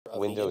of the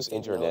Windows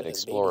infant Internet known as Baby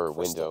Explorer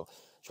Crystal. window.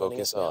 Joining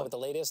Focus us now on. with the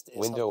latest is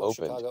Window HuffPost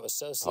opened. Chicago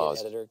Associate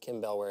Pause. Editor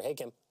Kim Bellware. Hey,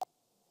 Kim.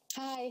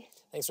 Hi.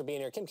 Thanks for being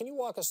here. Kim, can you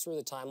walk us through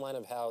the timeline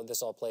of how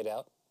this all played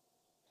out?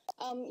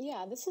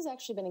 Yeah, this has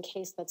actually been a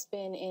case that's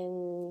been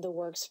in the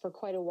works for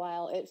quite a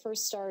while. It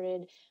first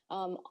started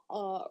a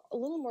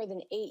little more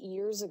than 8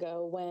 years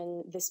ago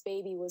when this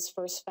baby was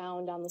first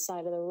found on the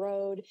side of the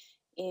road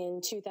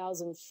in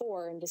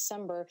 2004 in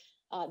December.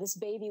 This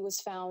baby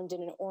was found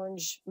in an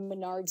orange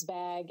Menards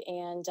bag,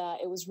 and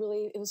it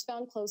was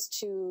found close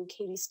to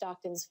Katie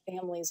Stockton's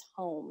family's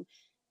home.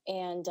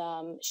 And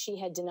she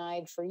had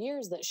denied for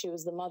years that she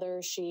was the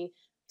mother. She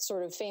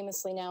sort of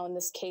famously now in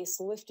this case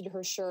lifted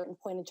her shirt and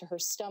pointed to her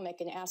stomach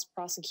and asked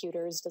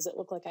prosecutors, does it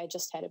look like I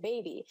just had a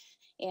baby?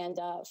 And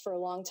for a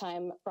long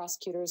time,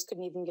 prosecutors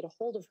couldn't even get a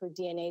hold of her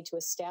DNA to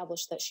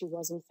establish that she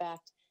was in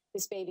fact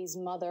this baby's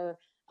mother.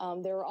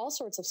 There were all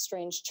sorts of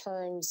strange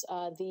turns.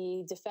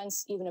 The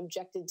defense even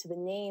objected to the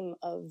name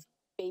of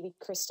Baby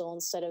Crystal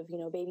instead of,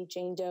 Baby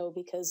Jane Doe,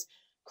 because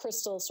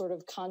Crystal sort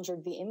of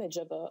conjured the image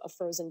of a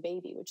frozen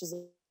baby, which is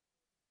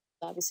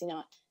obviously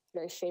not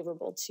very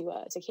favorable to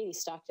Katie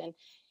Stockton.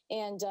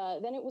 And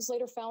then it was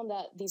later found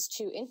that these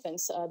two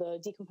infants, the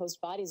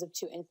decomposed bodies of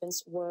two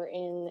infants, were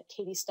in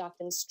Katie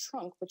Stockton's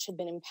trunk, which had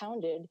been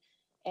impounded.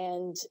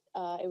 And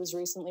it was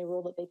recently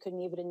ruled that they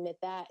couldn't even admit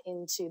that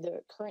into the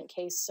current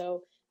case.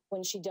 So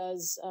when she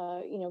does,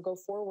 go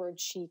forward,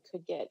 she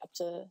could get up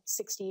to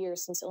 60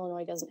 years since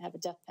Illinois doesn't have a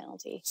death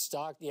penalty.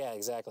 Yeah,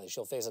 exactly.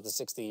 She'll face up to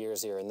 60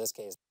 years here in this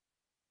case.